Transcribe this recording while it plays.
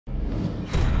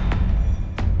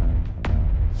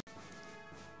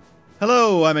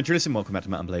Hello, I'm EnterElysium. Welcome back to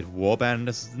Mount&Blade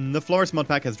Warband. The Floris mod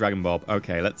pack has Dragon Bob.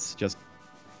 Okay, let's just...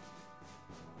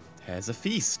 There's a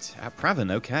feast at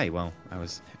Praven. Okay, well, I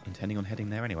was intending on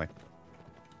heading there anyway.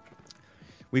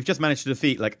 We've just managed to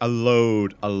defeat, like, a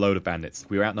load of bandits.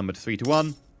 We were outnumbered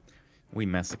 3-1. We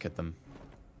massacred them.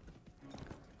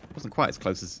 Wasn't quite as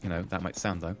close as, you know, that might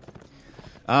sound, though.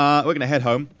 We're going to head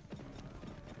home.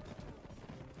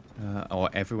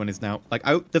 Or everyone is now... Like,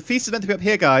 oh, the feast is meant to be up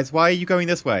here, guys. Why are you going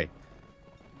this way?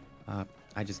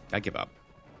 I give up.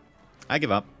 I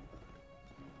give up.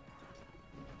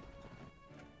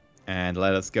 And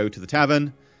let us go to the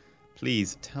tavern.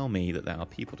 Please tell me that there are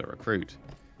people to recruit.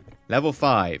 Level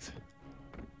 5.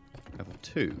 Level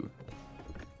 2.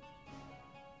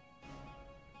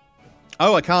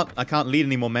 Oh, I can't lead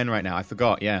any more men right now. I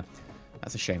forgot, yeah.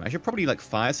 That's a shame. I should probably, like,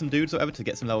 fire some dudes or whatever to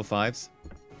get some level 5s.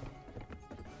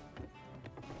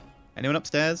 Anyone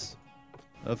upstairs?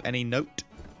 Of any note?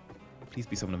 Please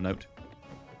be someone of note.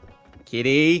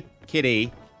 Kitty!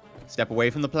 Kitty! Step away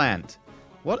from the plant.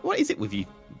 What is it with you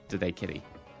today, Kitty?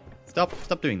 Stop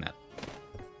doing that.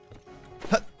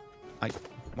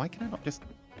 Why can I not just...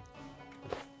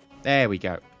 There we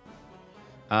go.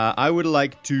 I would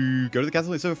like to go to the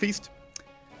castle. It's a feast.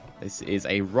 This is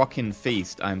a rockin'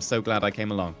 feast. I'm so glad I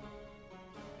came along.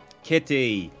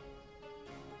 Kitty!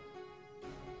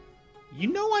 You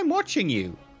know I'm watching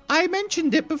you. I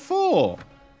mentioned it before.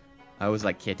 I was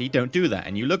like, Kitty, don't do that.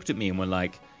 And you looked at me and were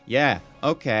like, yeah,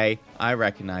 okay, I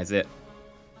recognize it.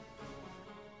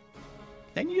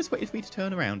 Then you just waited for me to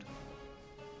turn around.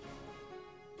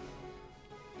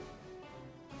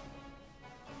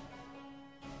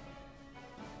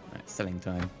 Alright, selling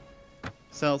time.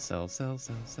 Sell, sell, sell,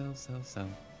 sell, sell, sell, sell.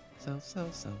 Sell,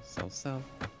 sell, sell, sell, sell.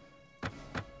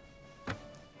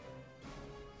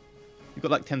 You've got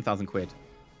like 10,000 quid.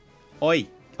 Oi!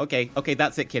 Okay, okay,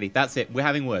 that's it, Kitty. That's it. We're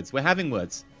having words. We're having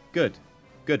words. Good.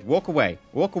 Good. Walk away.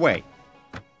 Walk away.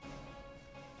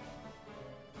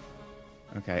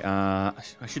 Okay, I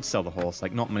should sell the horse.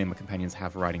 Like, not many of my companions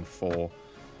have riding 4.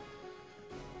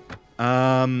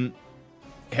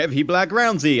 Heavy black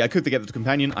roundsy. I could get the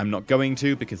companion. I'm not going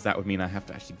to, because that would mean I have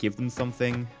to actually give them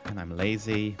something, and I'm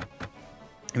lazy.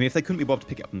 I mean, if they couldn't be bothered to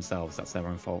pick it up themselves, that's their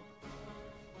own fault.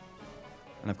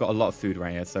 And I've got a lot of food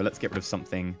right here, so let's get rid of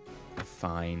something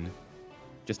fine.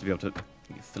 Just to be able to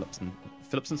fill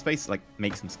up some space, like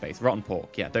make some space. Rotten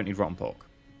pork. Yeah, don't need rotten pork.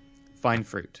 Fine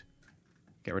fruit.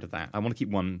 Get rid of that. I want to keep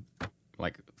one,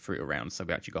 like, fruit around, so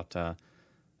we actually got a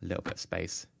little bit of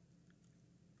space.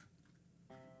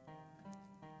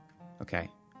 Okay.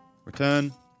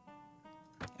 Return.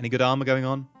 Any good armor going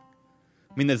on?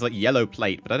 I mean, there's, like, yellow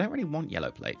plate, but I don't really want yellow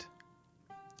plate.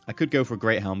 I could go for a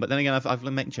Great Helm, but then again, I've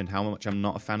mentioned how much I'm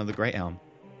not a fan of the Great Helm.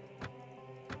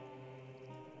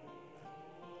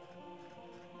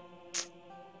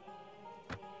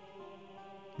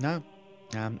 No.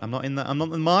 I'm not in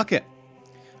the market.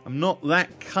 I'm not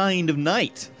that kind of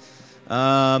knight.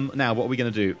 Now, what are we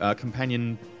going to do?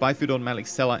 Companion, buy food automatically,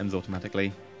 sell items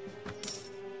automatically.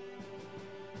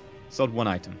 Sold 1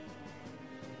 item.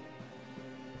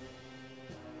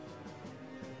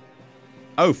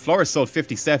 Oh, Floris sold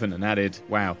 57 and added...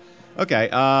 Wow. Okay,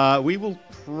 we will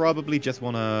probably just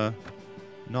want to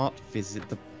not visit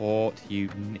the port,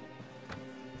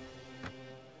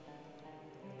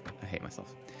 I hate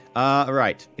myself.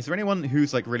 Right. Is there anyone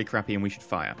who's, like, really crappy and we should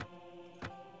fire?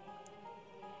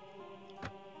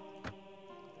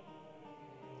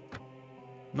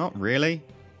 Not really.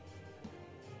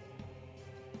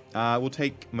 We'll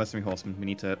take Mercenary Horsemen. We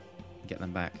need to get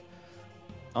them back.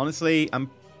 Honestly, I'm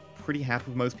pretty happy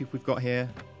with most people we've got here.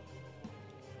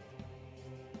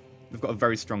 We've got a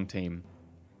very strong team.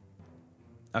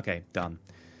 Okay, done.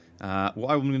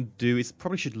 What I'm going to do is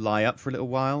probably should lie up for a little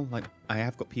while. Like, I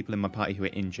have got people in my party who are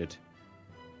injured.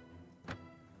 Can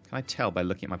I tell by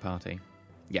looking at my party?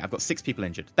 Yeah, I've got 6 people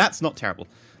injured. That's not terrible.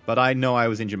 But I know I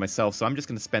was injured myself, so I'm just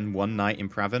going to spend 1 night in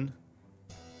Praven.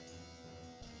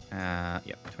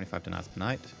 Yep, 25 dinars per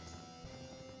night.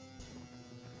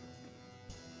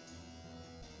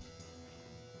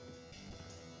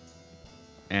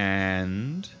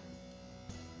 And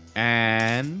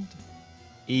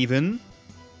even.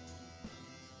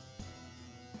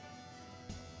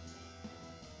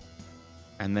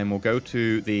 And then we'll go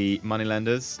to the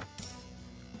moneylenders,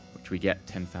 which we get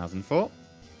 10,000 for.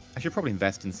 I should probably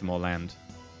invest in some more land.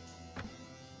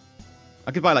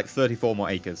 I could buy like 34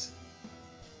 more acres.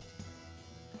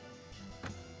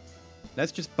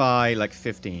 Let's just buy like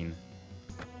 15.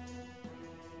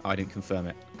 Oh, I didn't confirm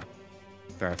it.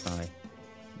 Verify.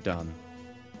 Done.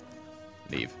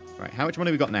 Leave. Right, how much money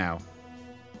we got now?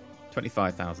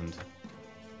 25,000.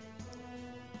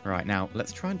 Right, now,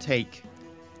 let's try and take...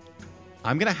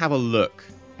 I'm going to have a look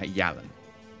at Yallen.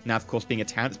 Now, of course, being a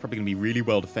town, it's probably going to be really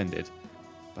well defended.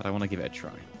 But I want to give it a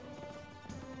try.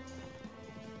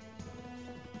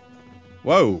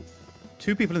 Whoa!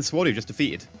 2 people in Swarty just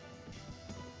defeated.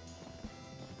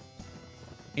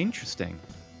 Interesting.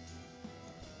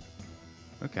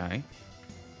 Okay.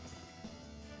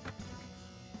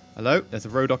 Hello? There's a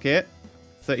Rodock here.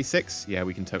 36? Yeah,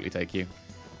 we can totally take you.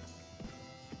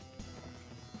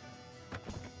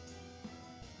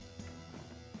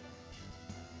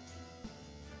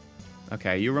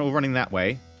 Okay, you're all running that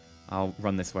way. I'll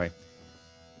run this way.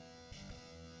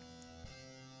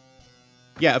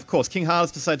 Yeah, of course. King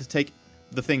Harles decided to take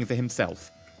the thing for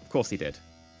himself. Of course he did.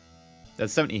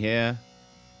 There's 70 here.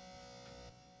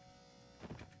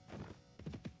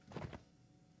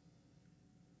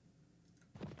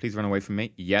 Please run away from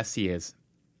me. Yes, he is.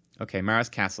 Okay, Maris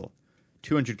Castle.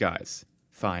 200 guys.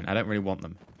 Fine, I don't really want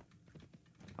them.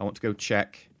 I want to go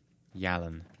check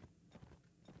Yallen.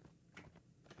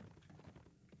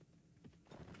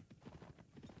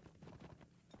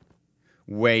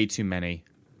 Way too many.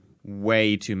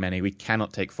 Way too many. We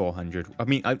cannot take 400. I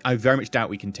mean, I very much doubt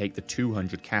we can take the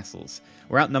 200 castles.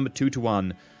 We're outnumbered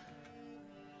 2-1.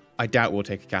 I doubt we'll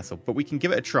take a castle, but we can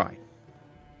give it a try.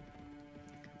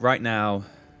 Right now...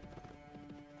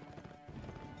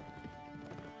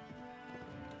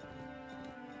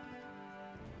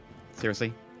 Seriously?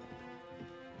 Do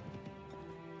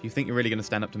you think you're really going to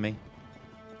stand up to me?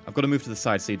 I've got to move to the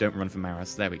side so you don't run for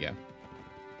Maris. There we go.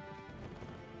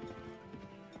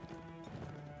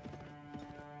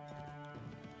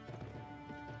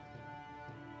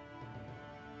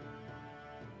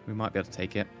 We might be able to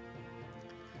take it.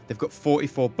 They've got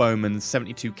 44 bowmen,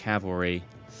 72 cavalry.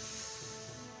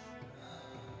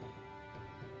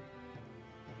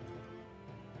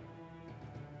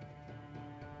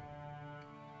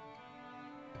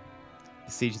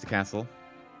 Siege the castle.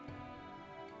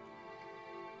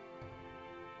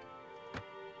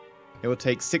 It will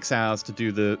take 6 hours to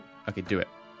do the... Okay, do it.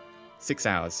 6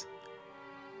 hours.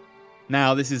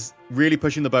 Now, this is really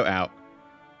pushing the boat out.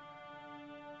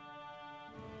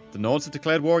 The Nords have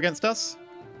declared war against us?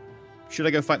 Should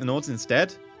I go fight the Nords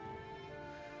instead?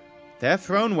 Their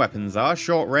thrown weapons are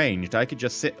short-ranged. I could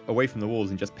just sit away from the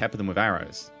walls and just pepper them with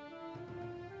arrows.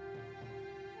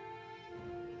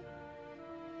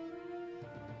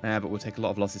 Nah, but we'll take a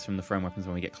lot of losses from the thrown weapons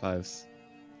when we get close.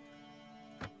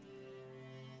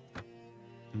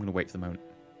 I'm going to wait for the moment.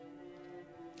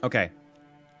 Okay.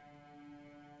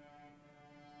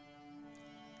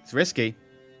 It's risky.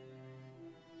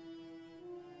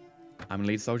 I'm going to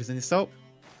lead soldiers in the assault.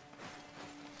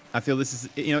 I feel this is,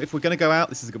 you know, if we're going to go out,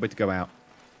 this is a good way to go out.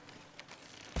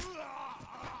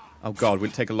 Oh god, we'll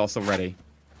take a loss already.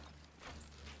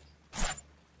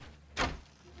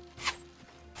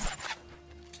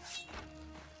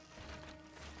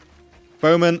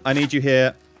 Bowman, I need you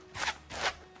here.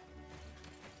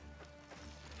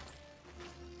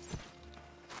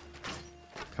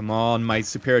 Come on, my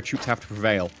superior troops have to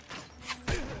prevail.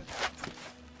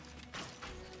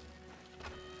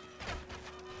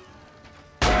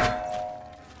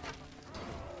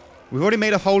 We've already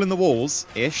made a hole in the walls,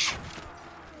 ish.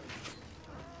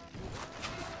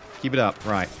 Keep it up,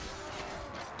 right.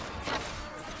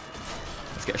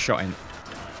 Let's get a shot in.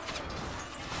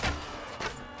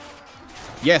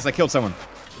 Yes, I killed someone.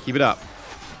 Keep it up.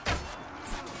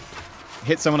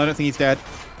 Hit someone, I don't think he's dead.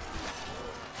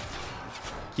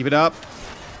 Keep it up.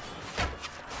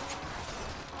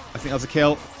 I think that was a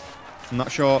kill. I'm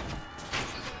not sure.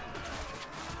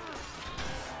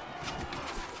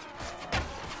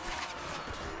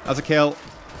 That was a kill.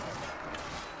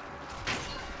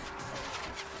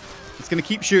 It's going to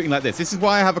keep shooting like this. This is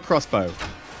why I have a crossbow.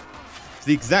 It's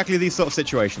exactly these sort of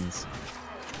situations.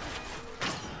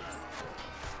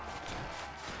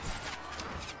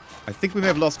 I think we may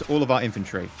have lost all of our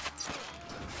infantry.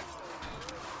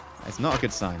 It's not a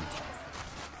good sign.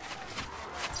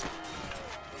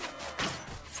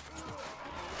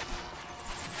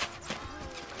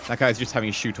 That guy's just having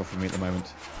a shoot-off with me at the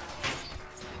moment.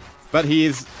 But he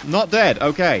is not dead.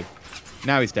 Okay.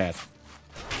 Now he's dead.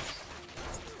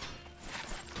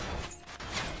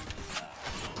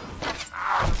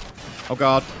 Oh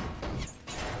god.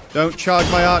 Don't charge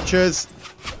my archers.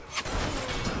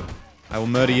 I will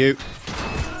murder you.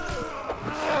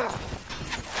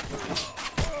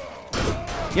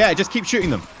 Yeah, just keep shooting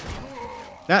them.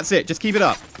 That's it. Just keep it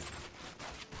up.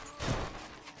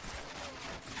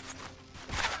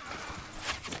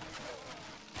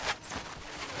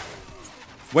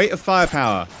 Weight of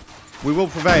firepower. We will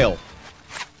prevail.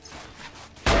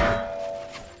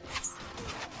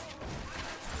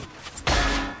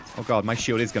 Oh god, my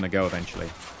shield is going to go eventually.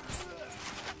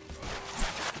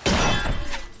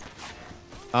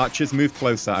 Archers, move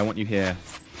closer. I want you here.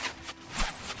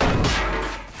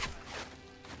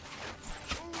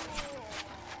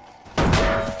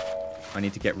 I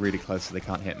need to get really close so they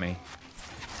can't hit me.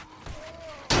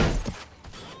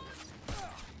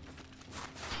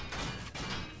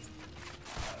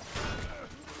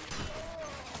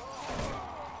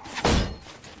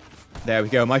 There we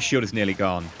go. My shield is nearly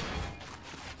gone.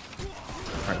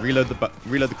 All right, reload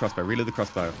the crossbow. Reload the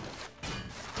crossbow.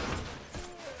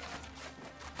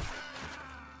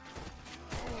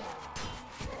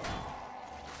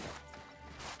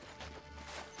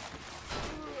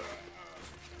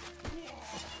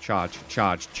 Charge,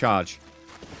 charge, charge.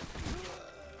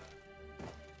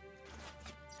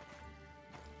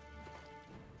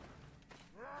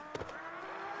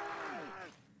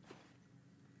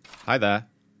 Hi there.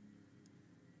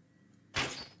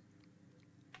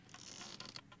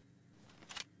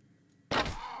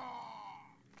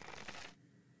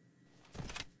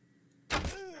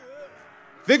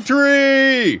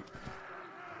 Victory!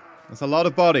 That's a lot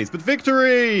of bodies, but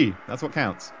victory! That's what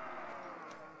counts.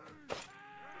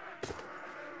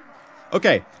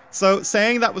 Okay, so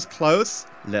saying that was close,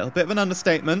 a little bit of an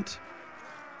understatement,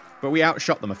 but we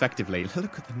outshot them effectively.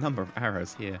 Look at the number of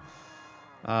arrows here.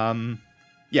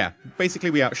 Yeah, basically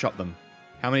we outshot them.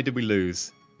 How many did we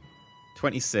lose?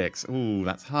 26. Ooh,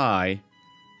 that's high.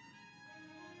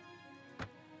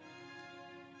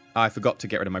 I forgot to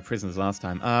get rid of my prisoners last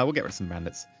time. We'll get rid of some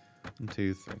bandits. 1,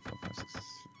 2, 3, 4, 5, 6.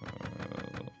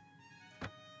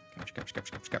 Capture, capture,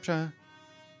 capture, capture, capture.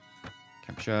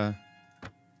 Capture.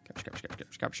 Capture, capture,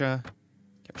 capture, capture.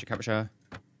 Capture, capture.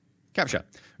 Capture.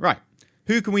 Right.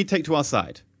 Who can we take to our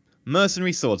side?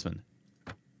 Mercenary swordsman.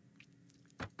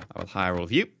 I will hire all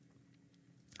of you.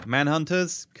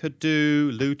 Manhunters could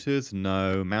do. Looters,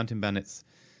 no. Mountain bandits,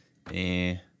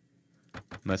 eh.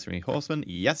 Mercenary horsemen,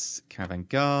 yes. Caravan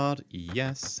guard,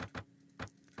 yes.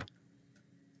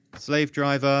 Slave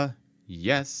driver,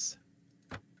 yes.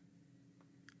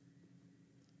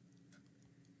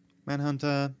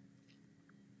 Manhunter,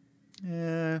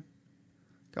 yeah.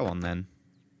 Go on then.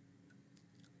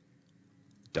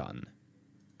 Done.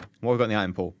 What have we got in the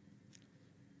item pool?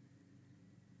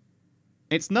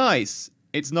 It's nice.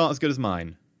 It's not as good as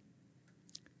mine.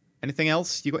 Anything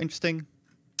else you got interesting?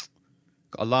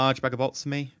 Got a large bag of bolts for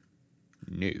me?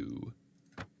 No.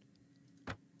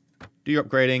 Do your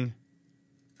upgrading.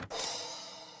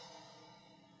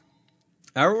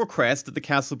 I will request that the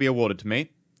castle be awarded to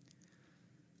me.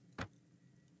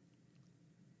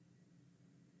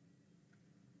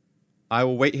 I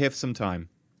will wait here for some time.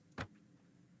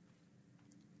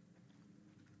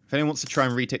 If anyone wants to try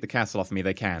and retake the castle off me,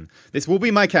 they can. This will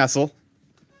be my castle.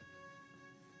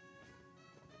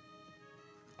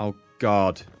 Oh,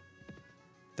 God.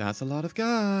 That's a lot of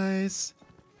guys.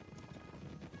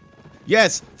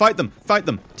 Yes! Fight them! Fight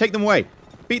them! Take them away!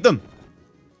 Beat them!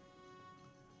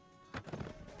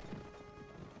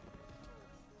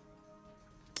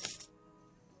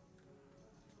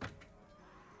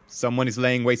 Someone is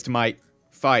laying waste to my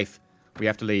fief. We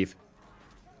have to leave.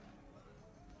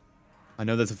 I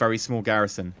know there's a very small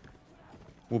garrison.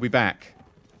 We'll be back.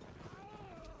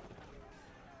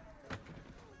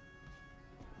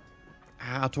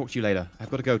 I'll talk to you later. I've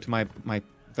got to go to my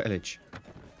village.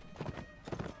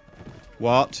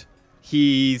 What?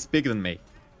 He's bigger than me.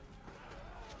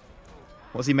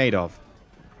 What's he made of?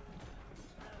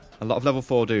 A lot of level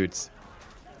 4 dudes.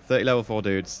 30 level 4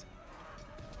 dudes.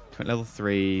 20 level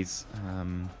 3s.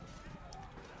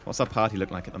 What's our party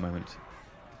look like at the moment?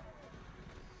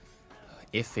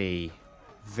 Iffy.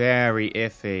 Very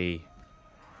iffy.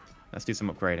 Let's do some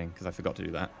upgrading, because I forgot to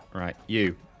do that. Right,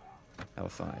 you. Level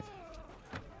 5.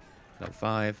 Level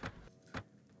 5.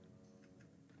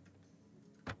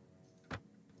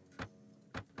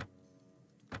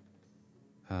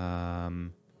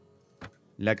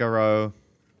 Legaro.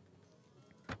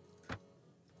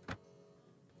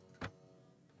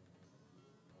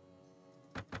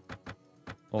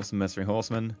 Awesome mercenary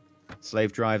horseman.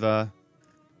 Slave driver.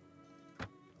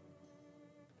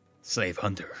 Slave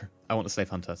hunter. I want a slave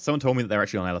hunter. Someone told me that they're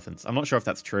actually on elephants. I'm not sure if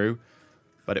that's true,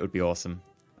 but it would be awesome.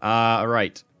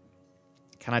 Alright.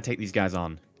 Can I take these guys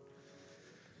on?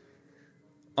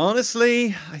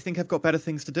 Honestly, I think I've got better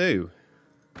things to do.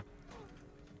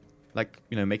 Like,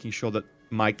 you know, making sure that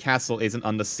my castle isn't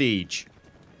under siege.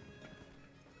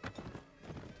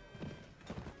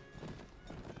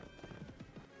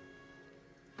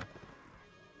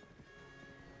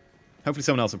 Hopefully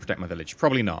someone else will protect my village.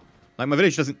 Probably not. Like, my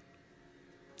village doesn't...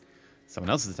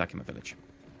 Someone else is attacking my village.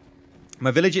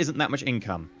 My village isn't that much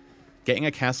income. Getting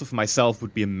a castle for myself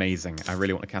would be amazing. I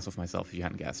really want a castle for myself, if you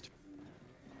hadn't guessed.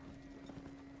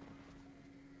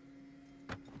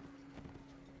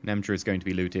 Nemtra is going to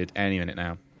be looted any minute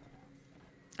now.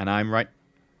 And I'm right...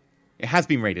 It has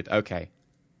been raided. Okay.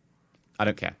 I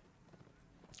don't care.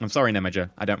 I'm sorry, Nemager.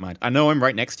 I don't mind. I know I'm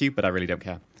right next to you, but I really don't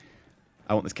care.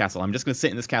 I want this castle. I'm just going to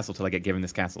sit in this castle till I get given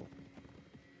this castle.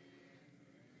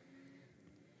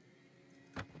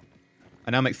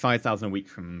 I now make 5,000 a week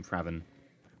from Fraven,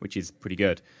 which is pretty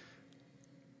good.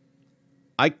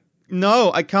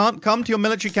 No, I can't come to your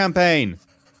military campaign.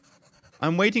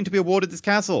 I'm waiting to be awarded this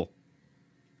castle.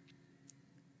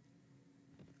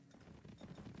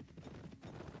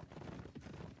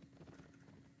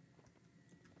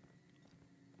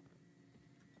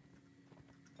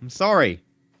 I'm sorry.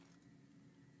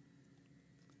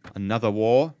 Another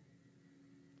war.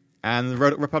 And the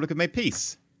Rhodok Republic have made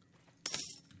peace.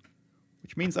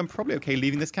 Which means I'm probably okay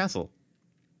leaving this castle.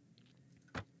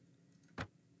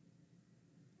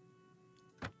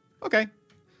 Okay.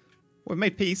 We've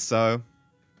made peace, so...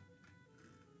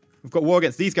 We've got war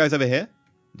against these guys over here.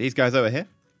 These guys over here.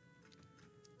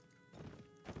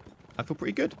 I feel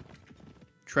pretty good.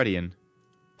 Tredian.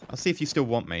 I'll see if you still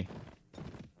want me.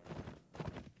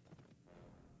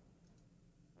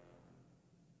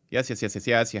 Yes, yes, yes, yes,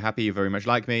 yes. You're happy. You very much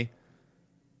like me.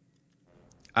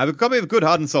 I have a copy of good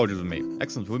hardened soldiers with me.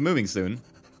 Excellent. We're moving soon.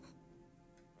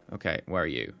 Okay, where are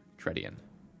you? Tredian.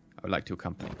 I would like to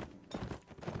accompany.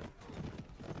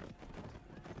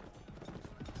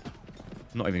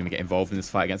 I'm not even going to get involved in this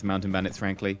fight against mountain bandits,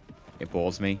 frankly. It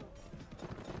bores me.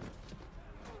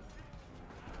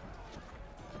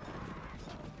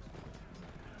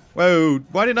 Whoa,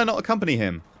 why did I not accompany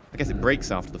him? I guess it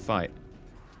breaks after the fight.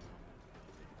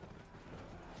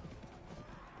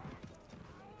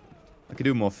 I could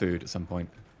do more food at some point.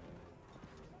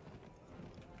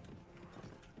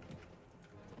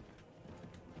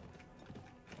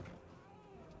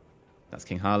 That's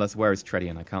King Harlus. Where is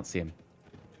Tredian? I can't see him.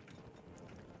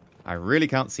 I really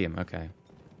can't see him. Okay.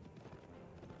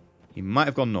 He might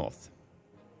have gone north.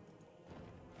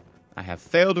 I have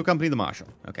failed to accompany the marshal.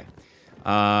 Okay.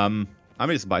 I'm going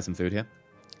to just buy some food here.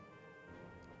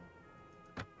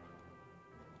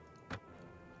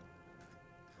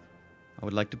 I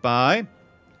would like to buy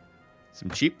some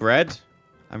cheap bread.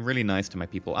 I'm really nice to my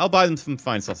people. I'll buy them some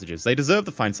fine sausages. They deserve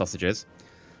the fine sausages.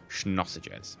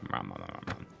 Schnossages.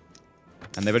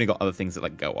 And they've only got other things that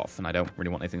like go off, and I don't really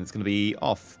want anything that's going to be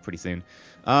off pretty soon.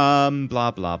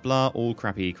 Blah, blah, blah. All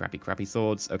crappy, crappy, crappy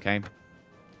swords. Okay.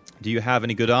 Do you have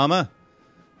any good armor?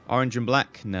 Orange and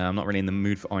black? No, I'm not really in the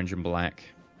mood for orange and black.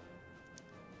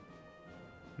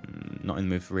 Not in the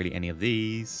mood for really any of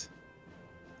these.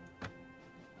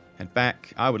 Head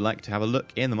back. I would like to have a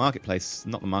look in the marketplace.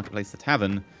 Not the marketplace, the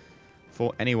tavern.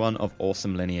 For anyone of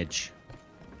awesome lineage.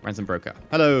 Ransom broker.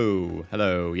 Hello.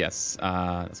 Hello. Yes.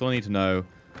 That's all I need to know.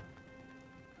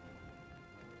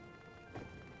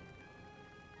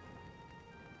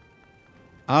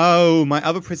 Oh, my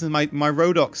other prisoners, my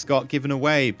Rhodoks got given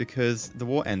away because the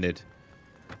war ended.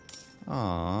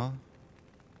 Ah.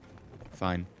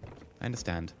 Fine. I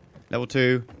understand. Level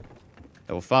 2.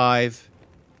 Level 5.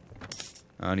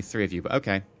 Only 3 of you, but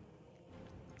okay.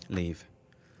 Leave.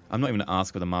 I'm not even going to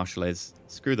ask where the marshal is.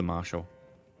 Screw the marshal.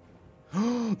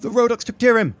 The Rhodoks took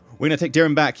Dirim! We're going to take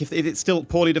Dirim back. If it's still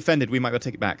poorly defended, we might be able to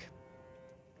take it back.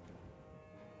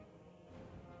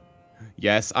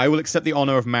 Yes, I will accept the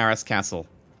honor of Maris Castle.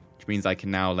 Which means I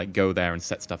can now, like, go there and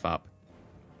set stuff up.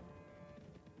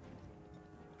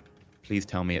 Please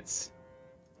tell me it's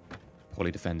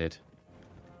poorly defended.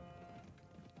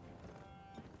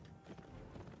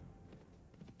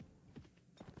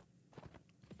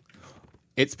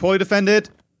 It's poorly defended.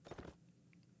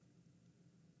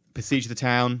 Besiege the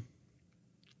town.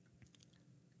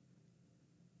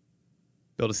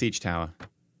 Build a siege tower.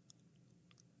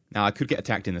 Now, I could get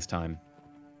attacked in this time.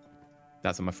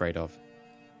 That's what I'm afraid of.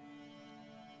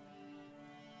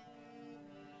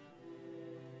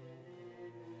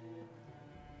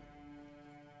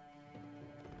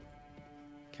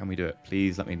 Can we do it?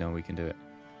 Please let me know we can do it.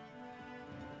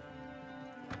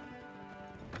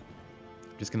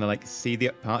 Just gonna, like, see the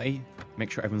party.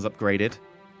 Make sure everyone's upgraded.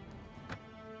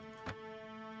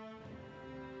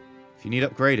 If you need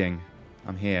upgrading,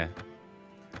 I'm here.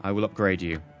 I will upgrade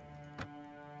you.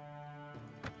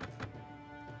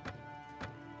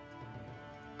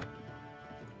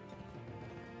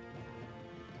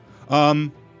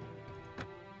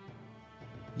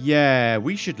 Yeah,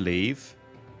 we should leave.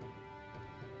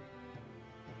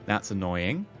 That's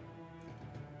annoying.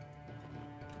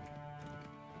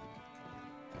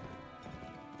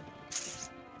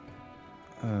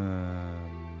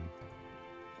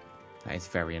 That is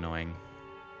very annoying.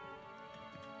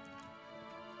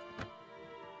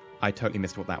 I totally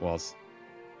missed what that was.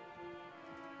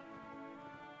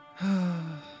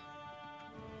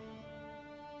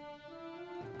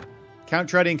 Count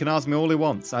Tredian can ask me all he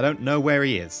wants. I don't know where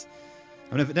he is.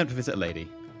 I'm going to visit a lady.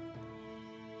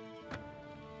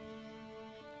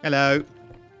 Hello.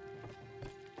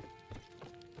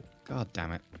 God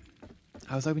damn it.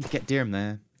 I was hoping to get Dirham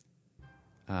there.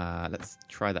 Let's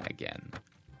try that again.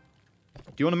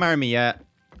 Do you want to marry me yet?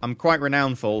 I'm quite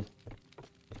renownful.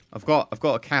 I've got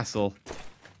a castle.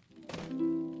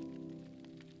 Do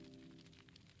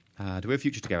we have a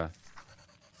future together?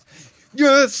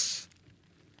 Yes!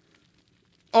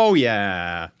 Oh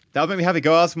yeah! That would make me happy.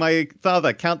 Go ask my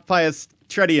father, Count Pius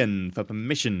Tredian, for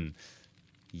permission.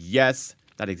 Yes,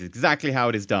 that is exactly how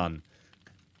it is done.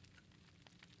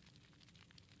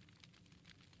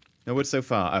 No word so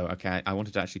far. Oh, okay. I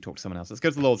wanted to actually talk to someone else. Let's go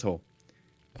to the Lord's Hall.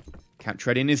 Count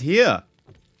Tredian is here.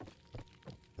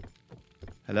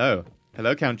 Hello.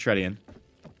 Hello, Count Tredian.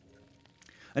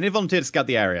 I need a volunteer to scout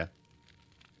the area.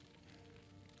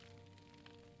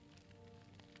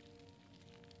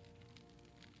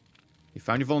 You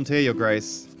found your volunteer, Your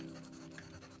Grace.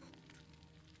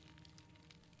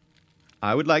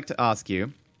 I would like to ask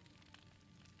you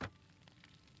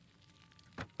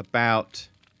about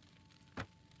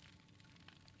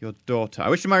your daughter. I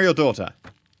wish to marry your daughter.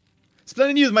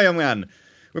 Splendid news, my young man.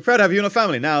 We're proud to have you in our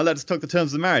family. Now, let's talk the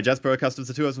terms of the marriage. As per our customs,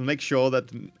 the two of us will make sure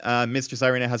that Mistress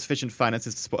Irina has sufficient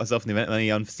finances to support herself in the event of any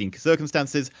unforeseen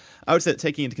circumstances. I would say that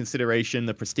taking into consideration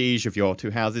the prestige of your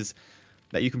two houses,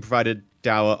 that you can provide a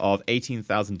dower of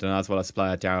 18,000 dinars while I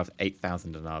supply a dower of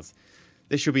 8,000 dinars.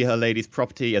 This shall be her lady's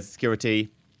property as security.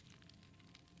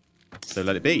 So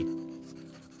let it be.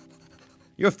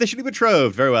 You're officially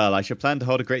betrothed. Very well. I shall plan to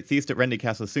hold a great feast at Rendy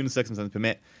Castle as soon as circumstances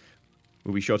permit.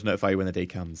 We'll be sure to notify you when the day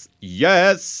comes.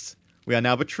 Yes! We are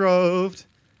now betrothed.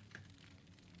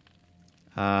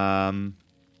 I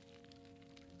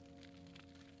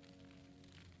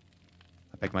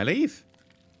beg my leave.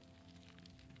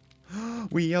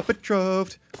 We are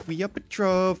betrothed. We are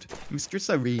betrothed. Mistress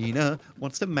Irina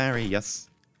wants to marry us.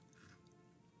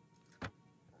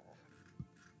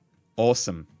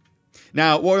 Awesome.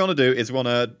 Now, what we want to do is we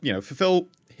want to, fulfill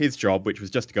his job, which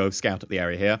was just to go scout at the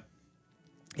area here.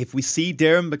 If we see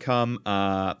Dirham become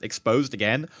exposed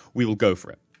again, we will go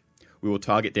for it. We will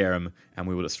target Dirham and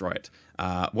we will destroy it.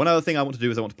 One other thing I want to do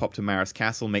is I want to pop to Maris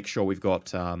Castle, make sure we've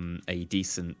got a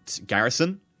decent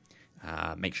garrison,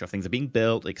 make sure things are being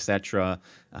built, etc.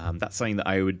 That's something that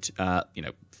I would,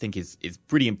 think is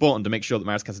pretty important to make sure that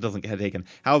Maris Castle doesn't get taken.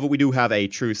 However, we do have a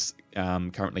truce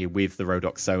currently with the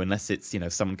Rhodoks, so unless it's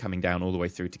someone coming down all the way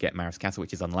through to get Maris Castle,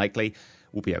 which is unlikely,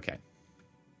 we'll be okay.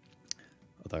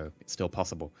 Although it's still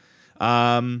possible.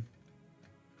 If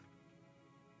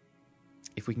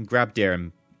we can grab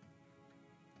Dirham,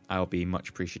 I'll be much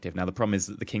appreciative. Now, the problem is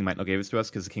that the king might not give it to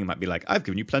us, because the king might be like, I've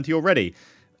given you plenty already.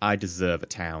 I deserve a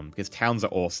town, because towns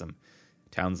are awesome.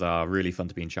 Towns are really fun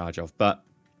to be in charge of. But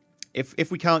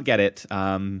if we can't get it,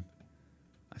 I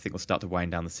think we'll start to wind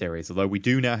down the series. Although we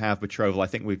do now have betrothal, I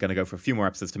think we're going to go for a few more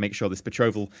episodes to make sure this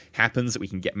betrothal happens, that we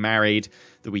can get married,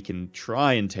 that we can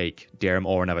try and take Dirham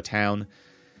or another town.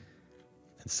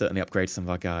 And certainly upgrade some of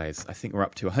our guys. I think we're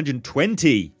up to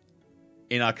 120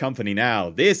 in our company now.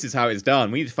 This is how it's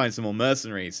done. We need to find some more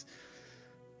mercenaries.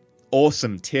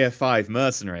 Awesome tier 5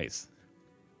 mercenaries.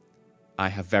 I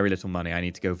have very little money. I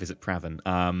need to go visit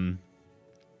Praven.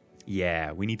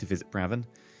 Yeah, we need to visit Praven.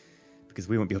 Because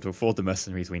we won't be able to afford the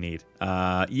mercenaries we need.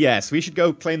 Yes, we should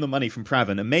go claim the money from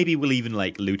Praven. And maybe we'll even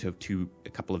loot a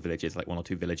couple of villages, like 1 or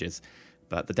 2 villages.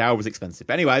 But the dower was expensive.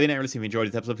 But anyway, I didn't really see if you enjoyed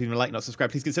this episode. Please like, not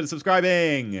subscribe. Please consider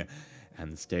subscribing.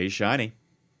 And stay shiny.